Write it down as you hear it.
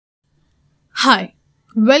Hi,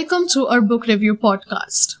 welcome to our book review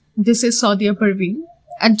podcast. This is Saudia Parveen,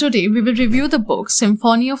 and today we will review the book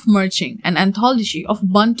Symphony of Merging, an anthology of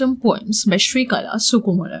Bantam poems by Srikala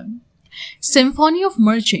Sukumaran. Symphony of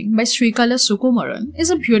Merging by Srikala Sukumaran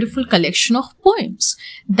is a beautiful collection of poems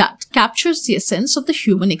that captures the essence of the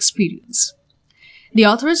human experience. The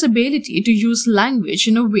author's ability to use language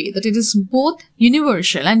in a way that it is both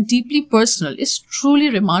universal and deeply personal is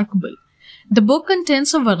truly remarkable. The book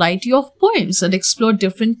contains a variety of poems that explore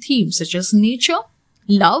different themes such as nature,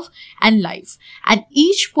 love, and life, and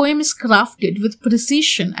each poem is crafted with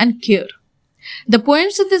precision and care. The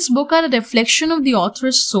poems in this book are a reflection of the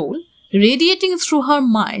author's soul, radiating through her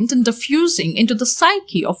mind and diffusing into the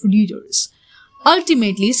psyche of readers,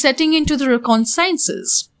 ultimately setting into their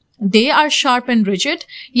consciences. They are sharp and rigid,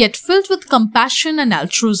 yet filled with compassion and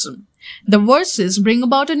altruism. The verses bring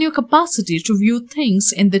about a new capacity to view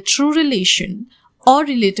things in the true relation or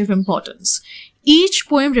relative importance. Each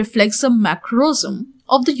poem reflects a macrocosm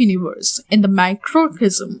of the universe in the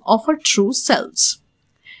microcosm of our true selves.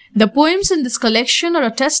 The poems in this collection are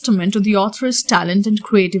a testament to the author's talent and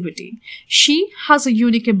creativity. She has a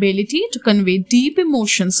unique ability to convey deep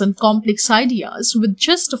emotions and complex ideas with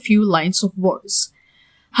just a few lines of verse.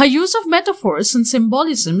 Her use of metaphors and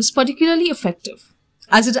symbolism is particularly effective,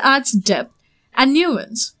 as it adds depth and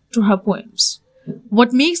nuance to her poems.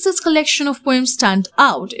 What makes this collection of poems stand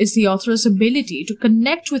out is the author's ability to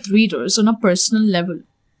connect with readers on a personal level.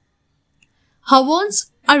 Her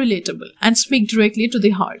words are relatable and speak directly to the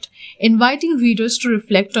heart, inviting readers to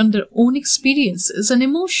reflect on their own experiences and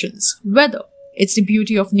emotions, whether it's the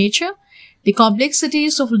beauty of nature, the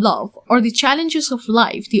complexities of love, or the challenges of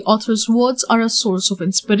life. The author's words are a source of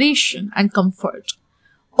inspiration and comfort.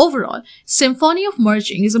 Overall, Symphony of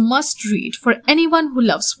Merging is a must-read for anyone who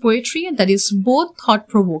loves poetry that is both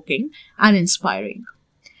thought-provoking and inspiring.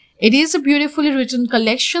 It is a beautifully written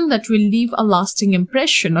collection that will leave a lasting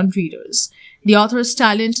impression on readers. The author's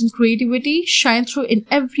talent and creativity shine through in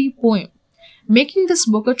every poem, making this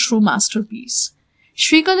book a true masterpiece.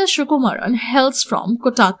 Srikala Sukumaran hails from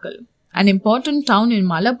Kottakkal, an important town in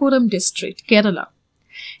Malappuram district, Kerala.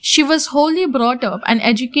 She was wholly brought up and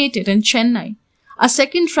educated in Chennai, a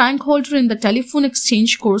second rank holder in the telephone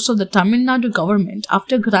exchange course of the Tamil Nadu government.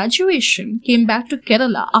 After graduation, came back to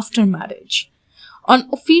Kerala after marriage. On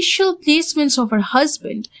official placements of her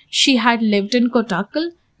husband, she had lived in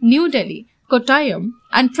Kottakkal, New Delhi, Kottayam,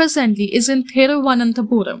 and presently is in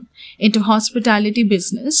Thiruvananthapuram, into hospitality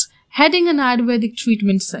business, heading an Ayurvedic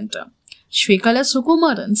treatment center. Srikala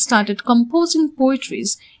Sukumaran started composing poetry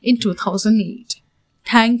in 2008.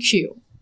 Thank you.